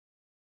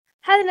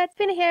Hi there, it's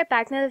Pina here,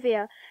 back in another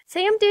video.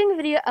 Today I'm doing a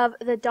video of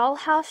the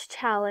Dollhouse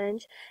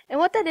challenge, and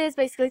what that is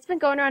basically, it's been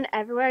going around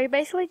everywhere. You're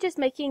basically just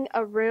making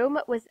a room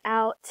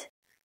without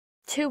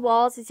two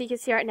walls, as you can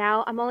see right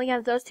now. I'm only gonna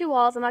have those two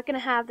walls. I'm not gonna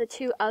have the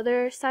two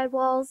other side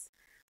walls,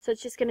 so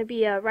it's just gonna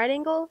be a right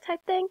angle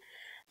type thing.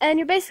 And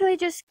you're basically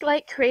just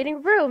like creating a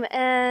room.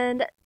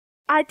 And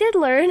I did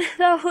learn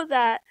though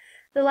that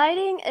the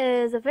lighting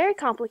is very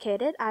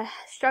complicated. I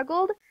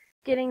struggled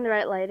getting the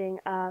right lighting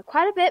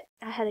quite a bit.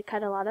 I had to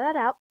cut a lot of that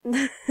out.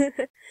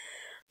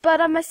 But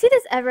I see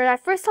this ever. I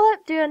first saw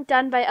it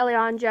done by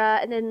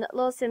Eliandra, and then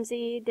Lil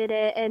Simsy did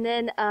it, and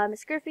then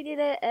Miss Griffey did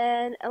it,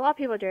 and a lot of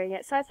people are doing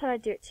it. So I thought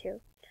I'd do it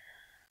too.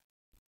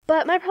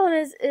 But my problem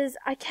is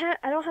I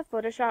don't have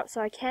Photoshop,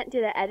 so I can't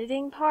do the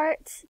editing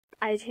part.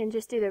 I can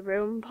just do the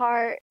room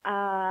part.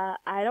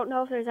 I don't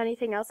know if there's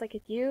anything else I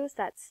could use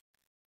that's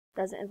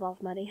doesn't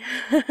involve money.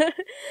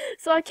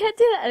 So I can't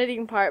do the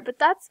editing part, but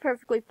that's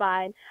perfectly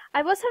fine.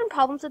 I was having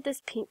problems with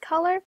this pink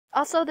color.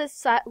 Also,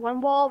 this one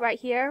wall right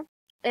here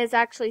is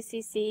actually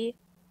CC.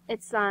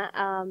 It's not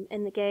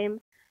in the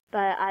game,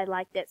 but I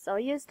liked it, so I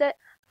used it.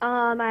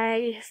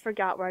 I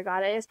forgot where I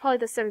got it. It's probably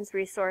the Sims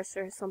resource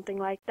or something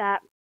like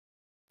that.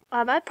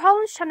 My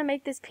problem is trying to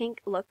make this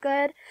pink look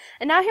good.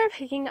 And now here I'm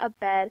picking a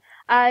bed.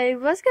 I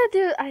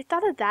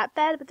thought of that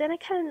bed, but then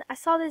I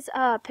saw this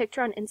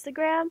picture on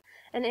Instagram,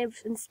 and it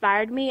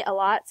inspired me a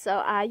lot. So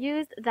I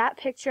used that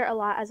picture a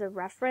lot as a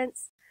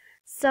reference.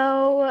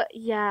 So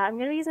yeah, I'm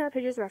gonna be using that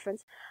picture as a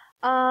reference.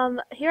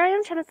 Here I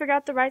am trying to figure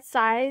out the right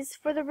size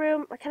for the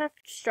room. I kind of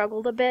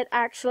struggled a bit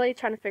actually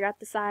trying to figure out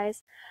the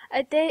size.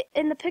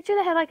 In the picture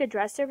they had like a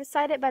dresser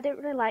beside it, but I didn't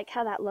really like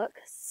how that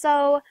looked.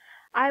 So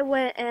I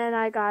went and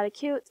I got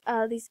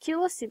these cute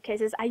little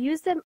suitcases. I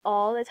use them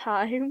all the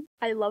time.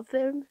 I love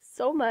them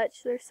so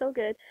much. They're so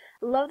good.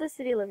 Love the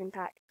City Living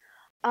pack.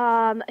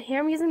 Here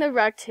I'm using the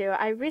rug too.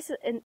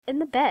 In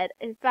the bed.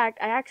 In fact,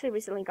 I actually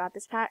recently got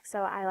this pack,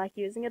 so I like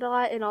using it a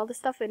lot, and all the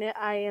stuff in it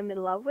I am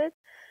in love with.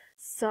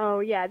 So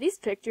yeah, these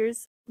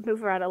pictures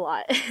move around a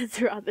lot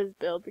throughout this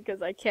build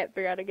because I can't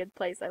figure out a good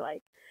place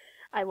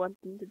I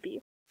want them to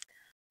be.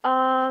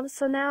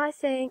 So now I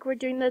think we're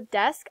doing the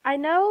desk. I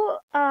know,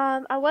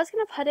 I was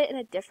gonna put it in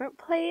a different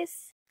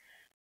place,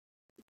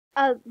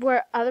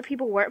 where other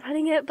people weren't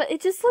putting it, but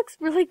it just looks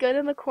really good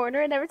in the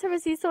corner, and every time I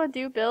see someone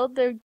build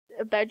their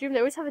bedroom, they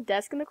always have a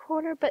desk in the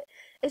corner, but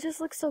it just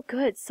looks so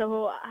good,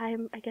 so I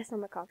guess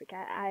I'm a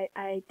copycat.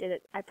 I did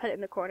it, I put it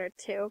in the corner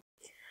too.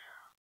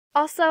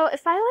 Also,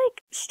 if I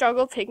like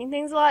struggle picking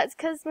things a lot, it's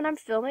because when I'm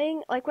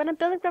filming, like when I'm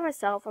building by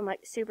myself, I'm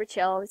like super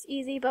chill, it's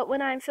easy. But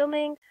when I'm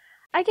filming,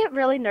 I get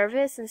really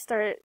nervous and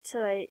start to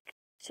like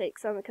shake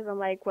some because I'm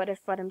like, what if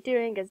what I'm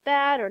doing is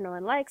bad or no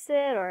one likes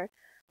it or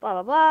blah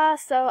blah blah.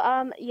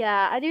 So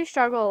yeah, I do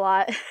struggle a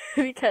lot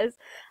because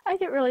I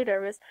get really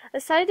nervous. I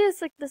decided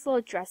to do this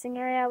little dressing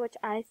area, which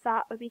I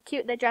thought would be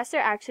cute. The dresser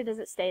actually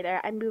doesn't stay there.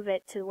 I move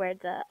it to where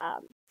the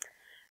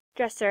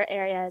dresser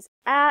area is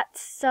at,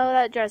 so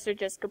that dresser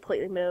just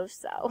completely moves.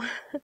 So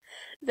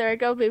there I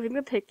go, moving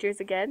the pictures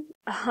again.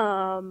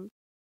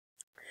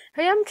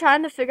 Here I'm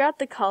trying to figure out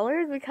the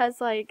colors because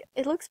like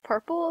it looks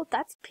purple.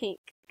 That's pink,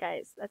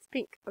 guys. That's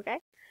pink, okay?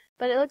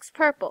 But it looks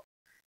purple.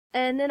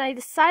 And then I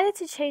decided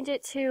to change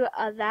it to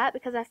that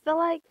because I felt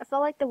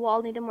like the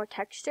wall needed more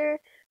texture,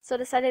 so I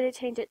decided to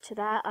change it to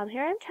that.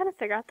 Here I'm trying to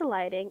figure out the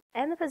lighting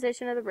and the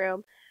position of the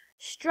room.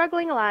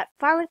 Struggling a lot.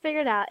 Finally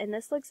figured it out, and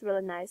this looks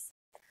really nice.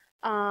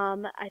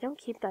 I don't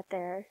keep that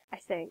there, I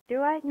think.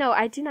 Do I? No,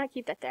 I do not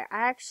keep that there.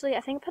 I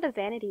think I put a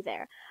vanity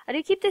there. I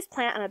do keep this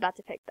plant I'm about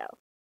to pick, though.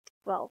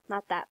 Well,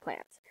 not that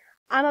plant.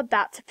 I'm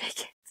about to pick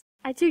it.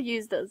 I do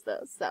use those,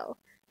 though, so.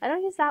 I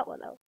don't use that one,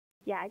 though.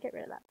 Yeah, I get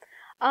rid of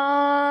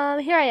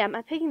that. Here I am.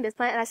 I'm picking this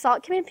plant, and I saw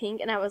it come in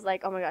pink, and I was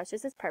like, oh my gosh,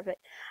 this is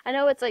perfect. I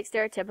know it's, like,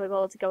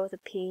 stereotypical to go with a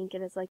pink,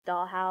 and it's, like,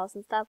 dollhouse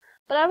and stuff,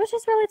 but I was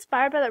just really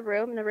inspired by the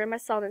room, and the room I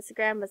saw on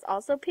Instagram was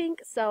also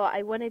pink, so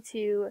I wanted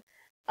to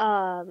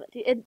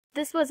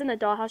this wasn't a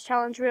dollhouse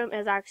challenge room. It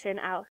was actually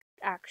an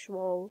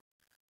actual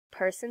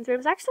person's room. It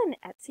was actually an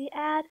Etsy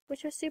ad,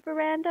 which was super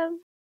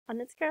random on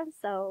Instagram.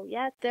 So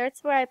yeah,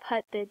 that's where I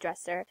put the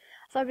dresser.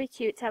 So it'd be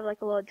cute to have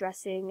like a little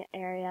dressing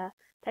area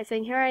type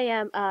thing. Here I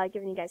am,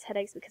 giving you guys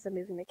headaches because I'm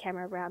moving the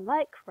camera around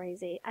like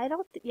crazy. I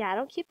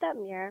don't keep that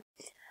mirror.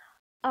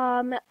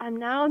 I'm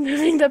now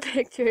moving the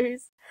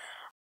pictures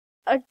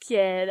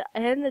again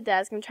and the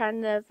desk. I'm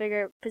trying to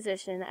figure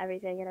position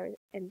everything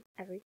and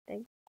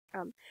everything.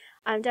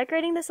 I'm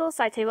decorating this little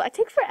side table. I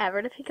take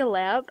forever to pick a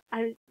lamp.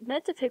 I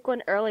meant to pick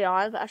one early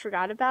on, but I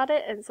forgot about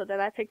it, and so then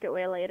I picked it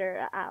way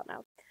later. I don't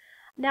know.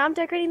 Now I'm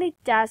decorating the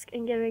desk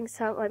and giving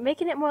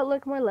making it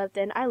look more lived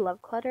in. I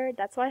love clutter.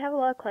 That's why I have a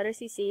lot of clutter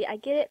CC. I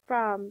get it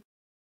from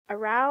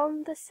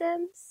Around the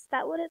Sims. Is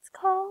that what it's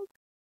called?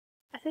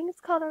 I think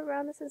it's called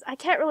Around the Sims. I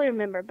can't really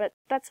remember, but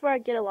that's where I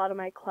get a lot of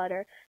my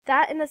clutter.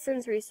 That and the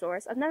Sims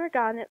resource. I've never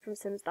gotten it from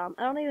SimsDom.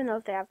 I don't even know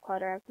if they have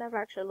clutter. I've never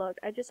actually looked.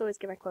 I just always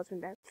get my clothes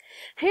from there.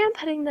 Here I'm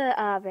putting the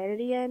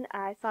vanity in.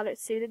 I thought it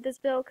suited this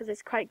build because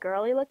it's quite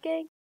girly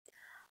looking.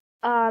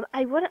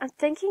 I'm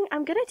thinking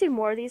I'm gonna do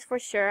more of these for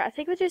sure. I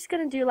think we're just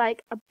gonna do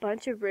like a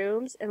bunch of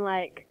rooms and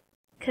like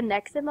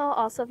connect them all.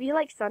 Also, if you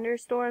like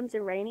thunderstorms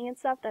and raining and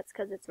stuff, that's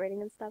because it's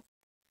raining and stuff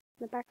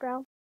in the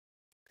background.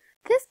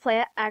 This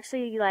plant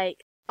actually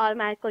like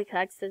automatically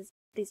connects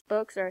these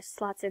books or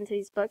slots into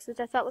these books, which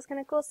I thought was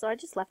kind of cool. So I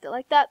just left it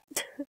like that.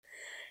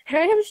 Here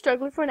I am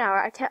struggling for an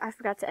hour. I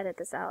forgot to edit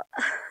this out.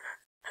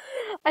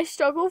 I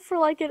struggled for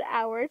like an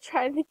hour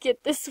trying to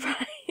get this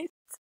right.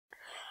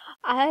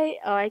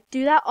 I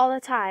do that all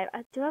the time.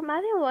 Am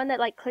I the one that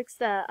like clicks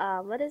the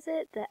what is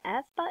it? The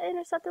F button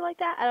or something like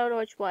that? I don't know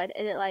which one.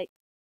 And it like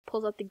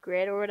pulls up the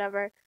grid or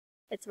whatever.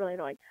 It's really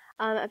annoying.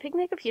 I'm picking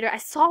my computer. I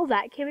saw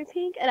that came in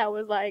pink and I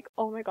was like,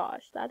 oh my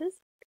gosh, that is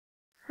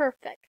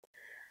perfect.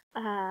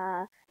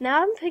 Now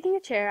I'm picking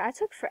a chair. I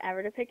took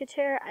forever to pick a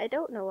chair. I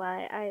don't know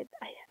why.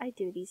 I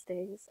do these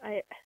things.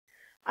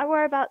 I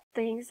worry about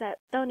things that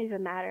don't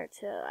even matter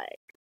to like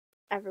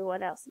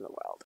everyone else in the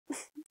world.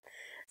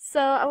 So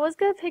I was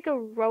gonna pick a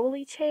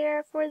rolly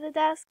chair for the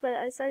desk, but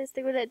I decided to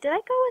stick with it. Did I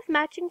go with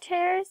matching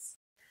chairs?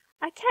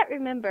 I can't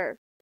remember.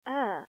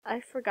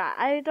 I forgot.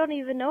 I don't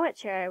even know what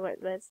chair I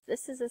went with.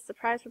 This is a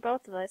surprise for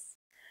both of us.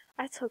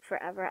 I took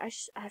forever.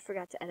 I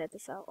forgot to edit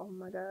this out. Oh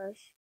my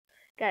gosh.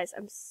 Guys,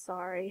 I'm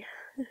sorry.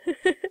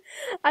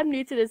 I'm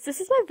new to this. This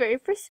is my very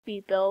first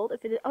speed build.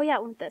 If it is, oh yeah, I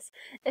want this.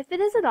 If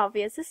it isn't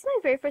obvious, this is my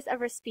very first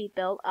ever speed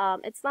build.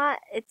 It's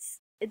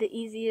the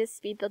easiest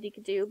speed build you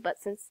could do, but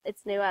since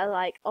it's new, I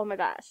like, oh my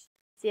gosh.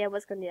 See, I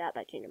was gonna do that, but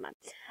I changed my mind.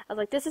 I was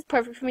like, this is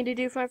perfect for me to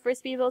do for my first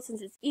speed build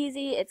since it's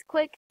easy, it's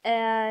quick,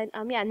 and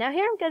yeah. Now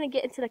here I'm gonna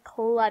get into the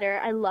clutter.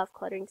 I love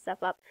cluttering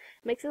stuff up.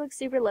 It makes it look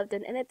super lived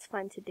in, and it's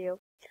fun to do.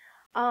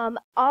 All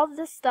of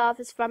this stuff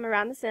is from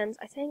Around the Sims.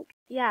 I think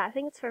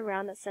it's from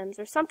Around the Sims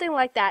or something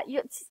like that.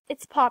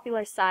 It's a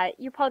popular site.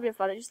 You probably have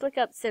fun. Just look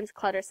up Sims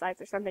clutter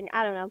sites or something.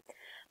 I don't know.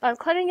 But I'm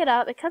cluttering it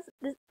up because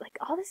like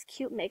all this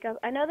cute makeup.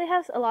 I know they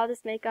have a lot of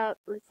this makeup.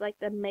 It's like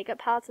the makeup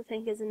palettes I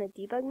think is in the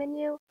debug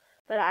menu,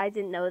 but I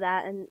didn't know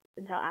that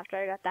until after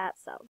I got that.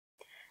 So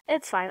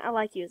it's fine. I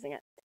like using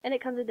it, and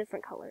it comes in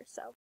different colors.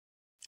 So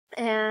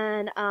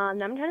and now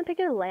I'm trying to pick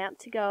a lamp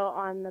to go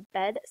on the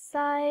bed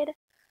side.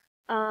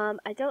 I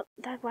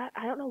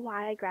don't know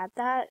why I grabbed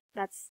that.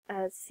 That's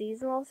a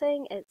seasonal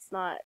thing. It's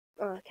not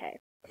okay.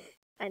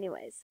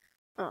 Anyways,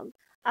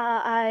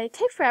 I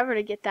take forever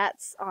to get that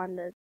on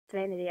the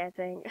vanity, I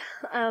think.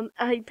 I'm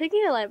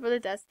picking a lamp for the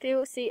desk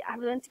too. See, I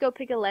went to go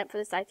pick a lamp for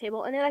the side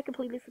table, and then I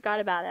completely forgot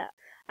about it.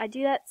 I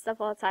do that stuff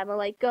all the time. I'll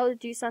like go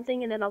do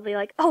something, and then I'll be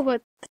like, oh,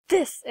 what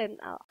this? And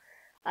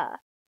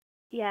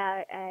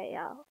yeah,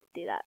 I'll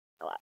do that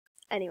a lot.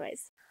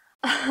 Anyways,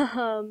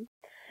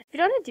 if you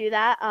don't want to do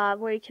that,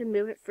 where you can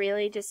move it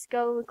freely, just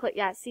go and click,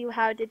 yeah, see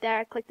how I did there?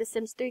 I click the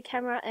Sims 3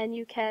 camera, and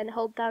you can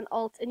hold down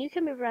Alt, and you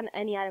can move around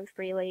any item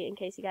freely, in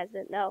case you guys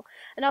didn't know.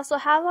 And also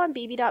have on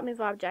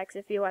BB.moveObjects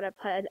if you want to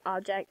put an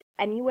object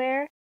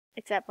anywhere,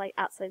 except like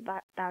outside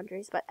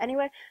boundaries, but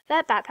anyway,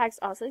 that backpack's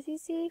also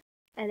CC,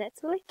 and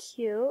it's really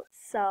cute,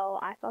 so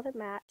I thought it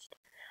matched.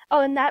 Oh,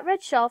 and that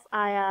red shelf,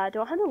 I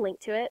don't have a link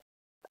to it.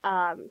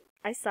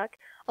 I suck.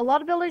 A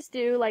lot of builders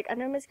do, like I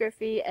know Miss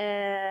Griffey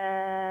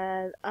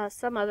and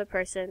some other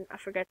person, I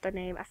forget their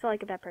name, I feel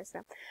like a bad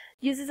person,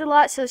 uses it a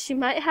lot, so she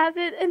might have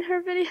it in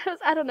her videos.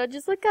 I don't know,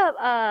 just look up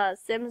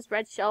Sims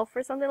Red Shelf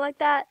or something like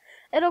that.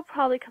 It'll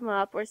probably come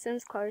up, or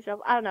Sims Color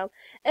Shelf, I don't know.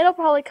 It'll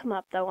probably come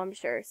up though, I'm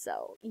sure,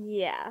 so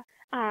yeah.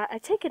 I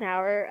take an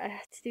hour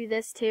to do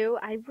this too.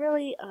 I'm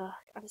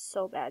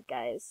so bad,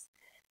 guys.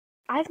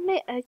 I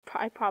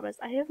promise,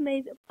 I have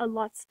made a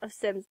lot of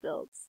Sims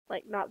builds.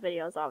 Like, not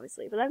videos,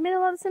 obviously, but I've made a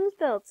lot of Sims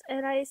builds,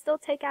 and I still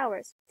take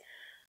hours.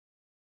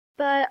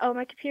 But, oh,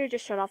 my computer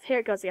just shut off. Here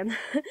it goes again.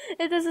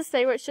 It doesn't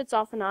say where it shuts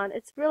off and on.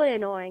 It's really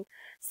annoying.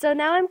 So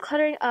now I'm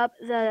cluttering up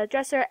the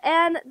dresser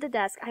and the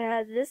desk. I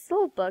had this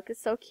little book.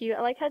 It's so cute.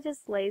 I like how it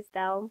just lays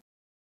down.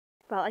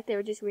 Felt like they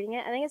were just reading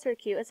it. I think it's really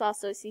cute. It's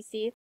also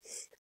CC.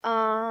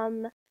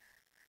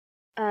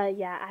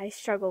 Yeah, I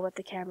struggle with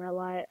the camera a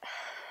lot.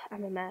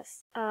 I'm a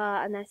mess.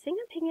 And I think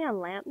I'm picking a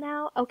lamp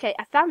now. Okay,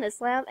 I found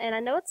this lamp, and I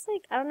know it's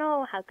like, I don't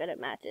know how good it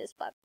matches,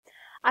 but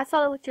I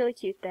thought it looked really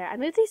cute there. I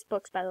moved these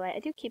books, by the way.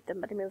 I do keep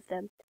them, but I moved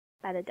them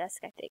by the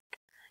desk, I think.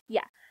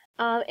 Yeah.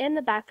 And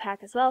the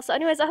backpack as well. So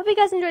anyways, I hope you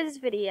guys enjoyed this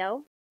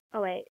video.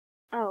 Oh, wait.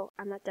 Oh,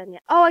 I'm not done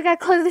yet. Oh, I gotta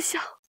close the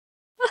shelf.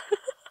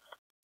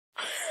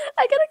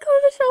 I gotta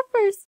clutter the shelf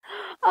first.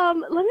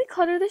 Let me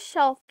clutter the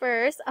shelf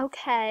first.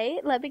 Okay,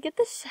 let me get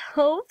the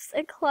shelves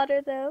and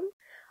clutter them.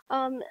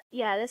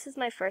 Yeah, this is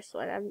my first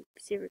one. I'm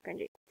super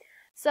cringy.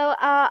 So,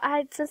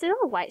 since they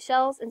don't have white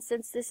shelves, and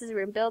since this is a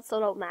room build, so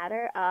it don't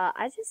matter,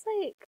 I just,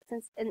 like,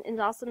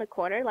 and also in the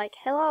corner, like,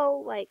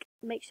 hello, like,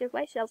 makeshift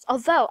white shelves.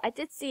 Although, I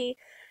did see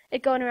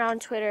it going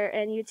around Twitter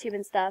and YouTube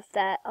and stuff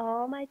that,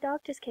 oh, my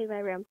dog just came in my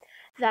room,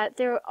 that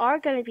there are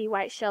gonna be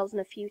white shelves in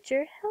the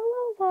future.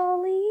 Hello,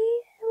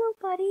 Wally. Hello,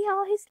 buddy.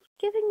 Oh, he's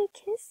giving me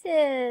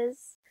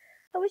kisses.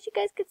 I wish you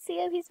guys could see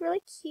him. He's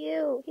really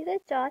cute. He's a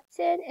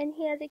Dachshund, and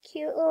he has a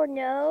cute little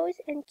nose,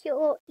 and cute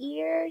little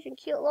ears, and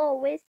cute little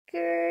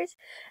whiskers.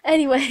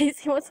 Anyways,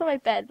 he wants on my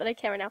bed, but I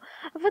can't right now.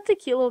 I put the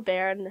cute little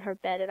bear in her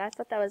bed, and I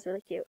thought that was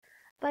really cute.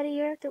 Buddy,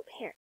 you have to...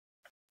 Here.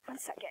 1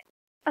 second.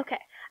 Okay,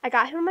 I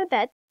got him in my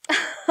bed.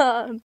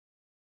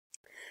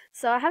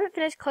 So I haven't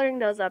finished clearing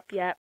those up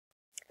yet.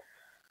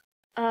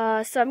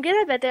 So I'm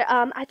getting my bed there.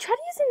 I tried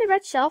using the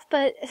red shelf,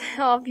 but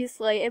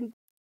obviously,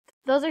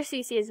 those are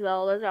CC as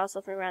well. Those are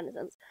also from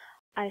randoms.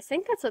 I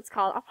think that's what it's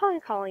called. I'm probably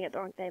calling it the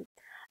wrong thing.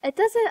 It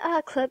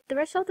doesn't clip. The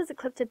red shelf doesn't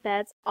clip to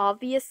beds.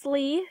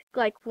 Obviously,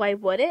 like why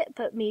would it?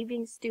 But me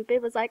being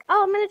stupid was like,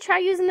 oh, I'm gonna try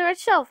using the red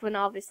shelf, when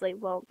obviously it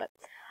won't. But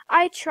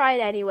I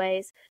tried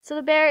anyways. So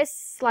the bear is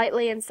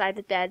slightly inside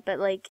the bed, but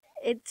like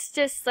it's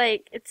just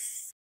like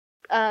it's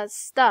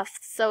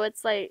stuffed, so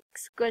it's like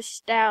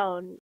squished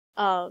down.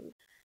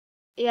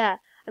 Yeah,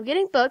 I'm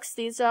getting books.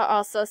 These are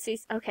also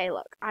CC. Okay,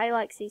 look, I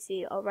like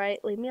CC,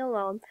 alright? Leave me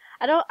alone.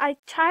 I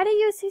try to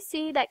use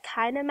CC that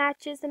kind of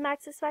matches the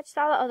Maxis Match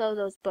style, although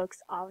those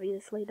books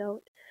obviously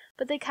don't.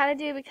 But they kind of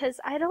do because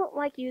I don't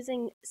like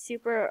using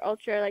super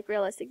ultra, like,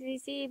 realistic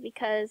CC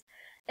because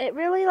it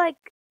really,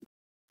 like,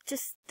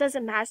 just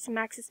doesn't match to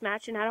Maxis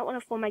Match, and I don't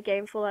want to fill my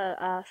game full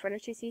of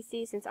furniture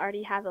CC since I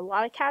already have a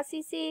lot of cat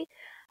CC.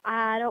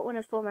 I don't want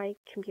to fill my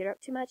computer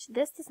up too much.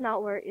 This does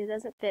not work. It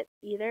doesn't fit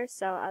either,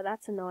 so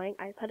that's annoying.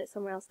 I put it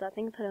somewhere else, though. I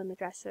think I put it on the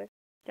dresser.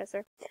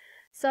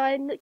 So I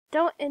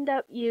don't end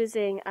up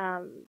using,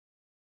 what?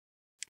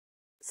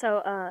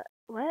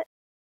 What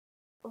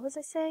was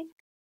I saying?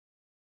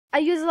 I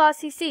use a lot of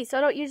CC, so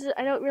I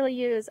don't really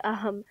use,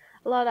 a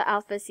lot of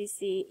alpha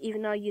CC,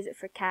 even though I use it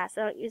for cast.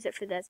 I don't use it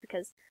for this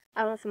because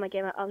I want to fill my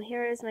game up.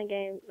 Here is my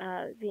game,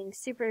 being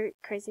super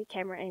crazy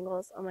camera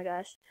angles. Oh my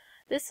gosh.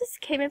 This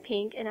came in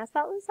pink, and I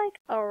thought it was like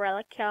a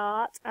really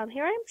cute.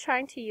 Here I am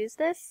trying to use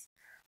this.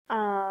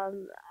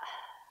 I'm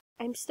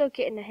still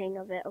getting the hang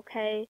of it,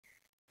 okay?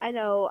 I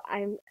know,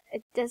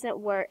 it doesn't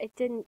work. It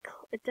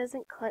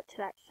doesn't clip to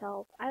that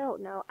shelf. I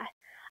don't know.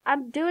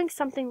 I'm doing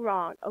something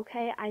wrong,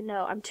 okay? I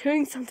know, I'm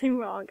doing something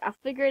wrong. I'll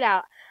figure it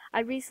out.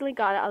 I recently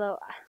got it, although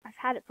I've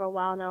had it for a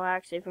while now,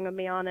 actually, if I'm gonna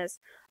be honest.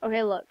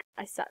 Okay, look,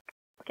 I suck.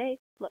 Okay,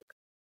 look.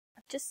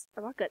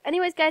 I'm not good.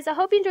 Anyways, guys, I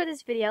hope you enjoyed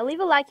this video. Leave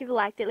a like if you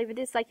liked it. Leave a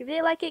dislike if you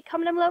didn't like it.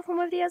 Comment down below for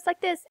more videos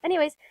like this.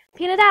 Anyways,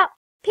 peanut out.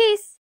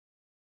 Peace!